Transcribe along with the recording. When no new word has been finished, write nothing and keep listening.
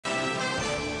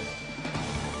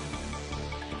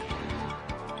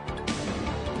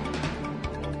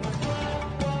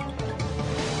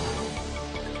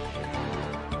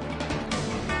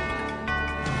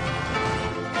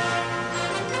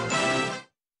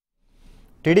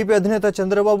TDP అధినేత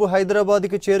చంద్రబాబు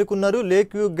హైదరాబాద్కి చేరుకున్నారు.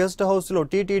 లేక్ వ్యూ గెస్ట్ హౌస్లో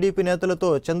టీడీపీ నేతలతో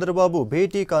చంద్రబాబు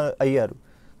భేటీ అయ్యారు.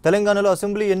 తెలంగాణలో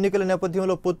అసెంబ్లీ ఎన్నికల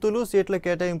నేపథ్యంలో పొత్తులు, సీట్ల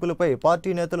కేటాయింపులపై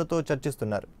పార్టీ నేతలతో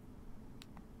చర్చిస్తున్నారు.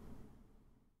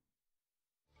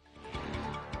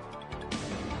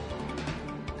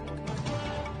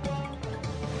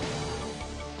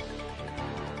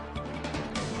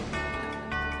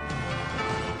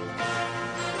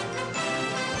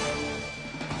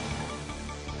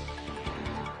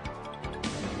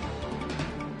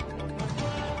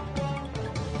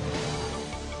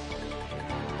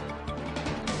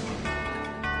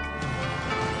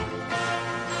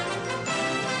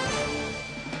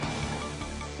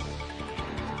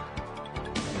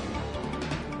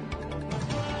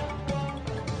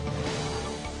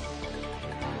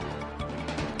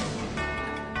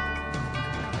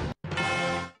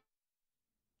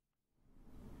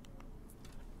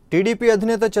 టీడీపీ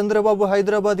అధినేత చంద్రబాబు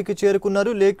హైదరాబాద్కి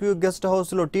చేరుకున్నారు. లేక్ వ్యూ గెస్ట్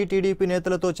హౌస్లో టీడీపీ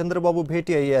నేతలతో చంద్రబాబు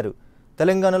భేటీ అయ్యారు.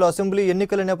 తెలంగాణలో అసెంబ్లీ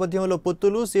ఎన్నికల నేపథ్యంలో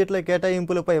పొత్తులు, సీట్ల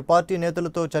కేటాయింపులపై పార్టీ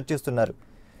నేతలతో చర్చిస్తున్నారు.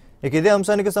 ఇక ఇదే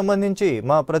అంశానికి సంబంధించి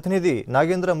మా ప్రతినిధి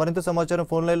నాగేంద్ర మరింత సమాచారం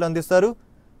ఫోన్ లైన్లో అందిస్తారు.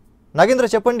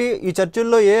 నాగేంద్ర, చెప్పండి, ఈ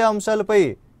చర్చల్లో ఏ అంశాలపై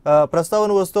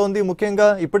ప్రస్తావన వస్తోంది?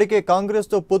 ముఖ్యంగా ఇప్పటికే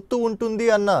కాంగ్రెస్తో పొత్తు ఉంటుంది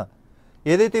అన్న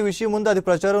ఏదైతే విషయం ఉందో అది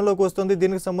ప్రచారంలోకి వస్తుంది.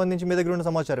 దీనికి సంబంధించి మీ దగ్గర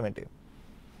ఉన్న సమాచారం ఏంటి?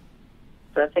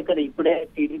 రాజశేఖర్, ఇప్పుడే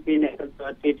టీడీపీ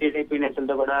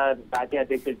నేతలతో కూడా జాతీయ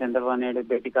అధ్యక్షుడు చంద్రబాబు నాయుడు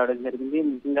భేటీ కావడం జరిగింది.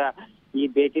 ముఖ్యంగా ఈ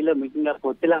భేటీలో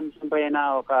పొత్తుల అంశం పైన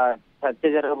ఒక చర్చ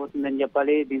జరగబోతుందని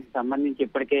చెప్పాలి. దీనికి సంబంధించి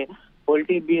ఇప్పటికే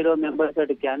పొలిటీ బ్యూరో మెంబర్స్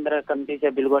తోటి కేంద్ర కమిటీ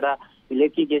సభ్యులు కూడా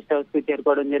లేకీ గెస్ట్ హౌస్ కు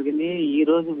చేరుకోవడం జరిగింది. ఈ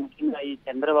రోజు ముఖ్యంగా ఈ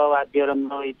చంద్రబాబు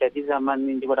ఆధ్వర్యంలో ఈ చర్చకు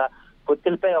సంబంధించి కూడా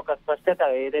పొత్తులపై ఒక స్పష్టత,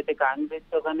 ఏదైతే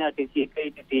కాంగ్రెస్ తో కానీ అటు సిపిఐ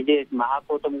ఇటు టీజేఎస్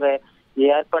మహాకూటమిగా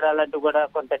ఏర్పడాలంటూ కూడా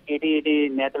కొంత టీడీపీ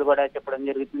నేతలు కూడా చెప్పడం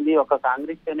జరుగుతుంది. ఒక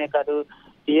కాంగ్రెస్ తోనే కాదు,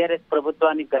 టీఆర్ఎస్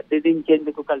ప్రభుత్వాన్ని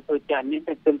గద్దెదించేందుకు కలిసి వచ్చే అన్ని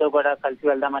శక్తులతో కూడా కలిసి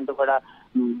వెళ్దామంటూ కూడా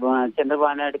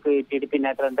చంద్రబాబు నాయుడుకు టీడీపీ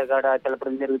నేతలంతా కూడా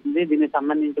తెలపడం జరుగుతుంది. దీనికి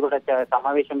సంబంధించి కూడా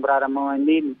సమావేశం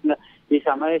ప్రారంభమైంది. ఈ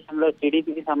సమావేశంలో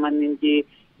టీడీపీకి సంబంధించి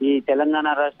ఈ తెలంగాణ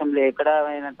రాష్ట్రంలో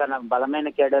ఎక్కడైనా తన బలమైన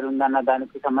కేడర్ ఉందన్న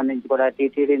దానికి సంబంధించి కూడా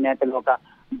టీటీడీ నేతలు ఒక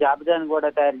జాబితాను కూడా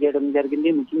తయారు చేయడం జరిగింది.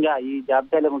 ముఖ్యంగా ఈ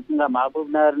జాబితాలో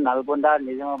మహబూబ్ నగర్, నల్గొండ,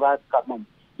 నిజామాబాద్, ఖమ్మం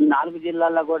ఈ 4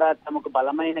 జిల్లాల్లో కూడా తమకు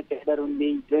బలమైన కేడర్ ఉంది.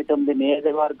 29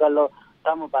 నియోజకవర్గాల్లో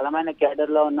తాము బలమైన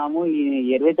కేడర్ లో ఉన్నాము. ఈ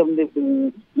 29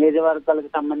 నియోజకవర్గాలకు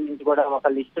సంబంధించి కూడా ఒక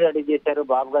లిస్టు రెడీ చేశారు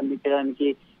బాబుకు అందించడానికి.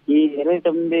 ఈ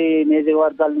 29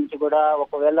 నియోజకవర్గాల నుంచి కూడా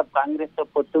ఒకవేళ కాంగ్రెస్ తో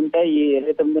పొత్తుంటే ఈ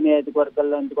 29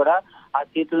 నియోజకవర్గాల నుంచి కూడా ఆ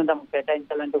సీట్లను తమకు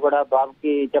కేటాయించాలంటూ కూడా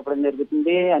బాబుకి చెప్పడం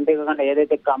జరుగుతుంది. అంతేకాకుండా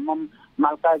ఏదైతే ఖమ్మం,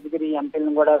 మల్కాజ్గిరి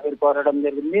ఎంపీలను కూడా వీరు కోరడం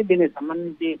జరిగింది. దీనికి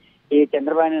సంబంధించి ఈ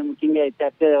చంద్రబాబు ముఖ్యంగా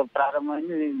చర్చ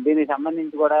ప్రారంభమైంది. దీనికి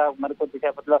సంబంధించి కూడా మరికొద్ది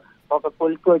సేపట్లో ఒక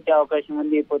కొలికి వచ్చే అవకాశం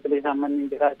ఉంది ఈ పొత్తులకు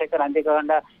సంబంధించి రాజశేఖర్.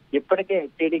 అంతేకాకుండా ఇప్పటికే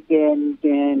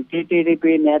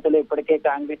టీడీపీ నేతలు ఇప్పటికే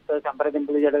కాంగ్రెస్ తో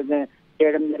సంప్రదింపులు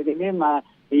చేయడం జరిగింది.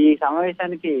 ఈ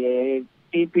సమావేశానికి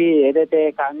టీపీ ఏదైతే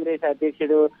కాంగ్రెస్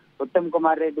అధ్యక్షుడు ఉత్తమ్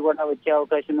కుమార్ రెడ్డి కూడా వచ్చే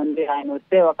అవకాశం ఉంది. ఆయన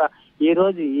వస్తే ఈ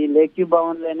రోజు ఈ లేక్యూ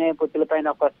భవన్ లోనే పొత్తుల పైన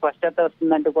ఒక స్పష్టత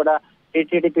వస్తుందంటూ కూడా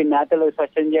టీడీపీ నేతలు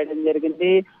స్పష్టం చేయడం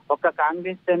జరిగింది. ఒక్క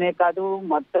కాంగ్రెస్ తోనే కాదు,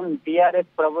 మొత్తం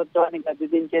టీఆర్ఎస్ ప్రభుత్వాన్ని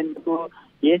గద్దెదించేందుకు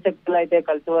ఏ శక్తులు అయితే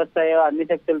కలిసి వస్తాయో అన్ని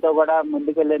శక్తులతో కూడా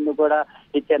ముందుకెళ్లేందుకు కూడా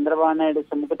ఈ చంద్రబాబు నాయుడు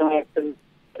సుముఖతమైన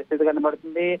పరిస్థితి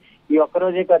కనబడుతుంది. ఈ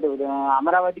ఒక్కరోజే కాదు,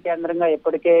 అమరావతి కేంద్రంగా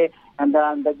ఇప్పటికే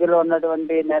దగ్గరలో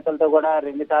ఉన్నటువంటి నేతలతో కూడా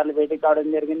 2 సార్లు భేటీ కావడం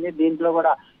జరిగింది. దీంట్లో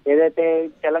కూడా ఏదైతే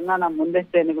తెలంగాణ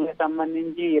ముందస్తు ఎన్నికలకు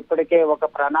సంబంధించి ఇప్పటికే ఒక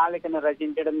ప్రణాళికను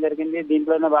రచించడం జరిగింది.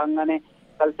 దీంట్లోనే భాగంగానే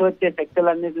కలిసి వచ్చే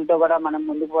శక్తులన్నింటితో కూడా మనం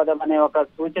ముందుకు పోదామనే ఒక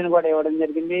సూచన కూడా ఇవ్వడం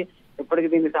జరిగింది. ఇప్పటికి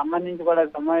దీనికి సంబంధించి కూడా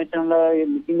సమావేశంలో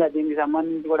ముఖ్యంగా దీనికి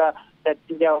సంబంధించి కూడా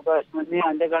చర్చించే అవకాశం ఉంది.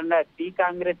 అంతేకాకుండా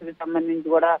కాంగ్రెస్ కి సంబంధించి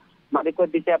కూడా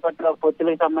మరికొద్ది సేపట్లో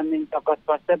పొత్తులకు సంబంధించి ఒక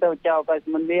స్పష్టత వచ్చే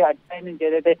అవకాశం ఉంది. అటు సైడ్ నుంచి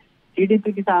ఏదైతే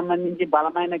టీడీపీకి సంబంధించి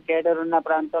బలమైన కేడర్ ఉన్న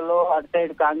ప్రాంతాల్లో అటు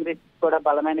సైడ్ కాంగ్రెస్ కూడా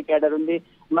బలమైన కేడర్ ఉంది.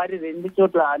 మరి 2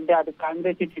 చోట్ల అంటే అటు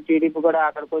కాంగ్రెస్ ఇటు టీడీపీ కూడా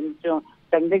అక్కడ కొంచెం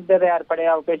సందిగ్ధత ఏర్పడే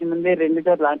అవకాశం ఉంది. 2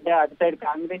 చోట్ల అంటే అటు సైడ్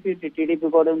కాంగ్రెస్ ఇటు టీడీపీ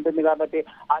కూడా ఉంటుంది కాబట్టి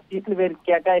ఆ సీట్లు వీరికి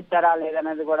కేటాయిస్తారా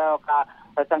లేదనేది కూడా ఒక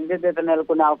సందిగ్ధత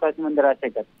నెలకొనే అవకాశం ఉంది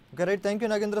Rajasekhar. Right, thank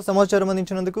you Nagendra, సమాచారం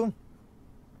అందించినందుకు.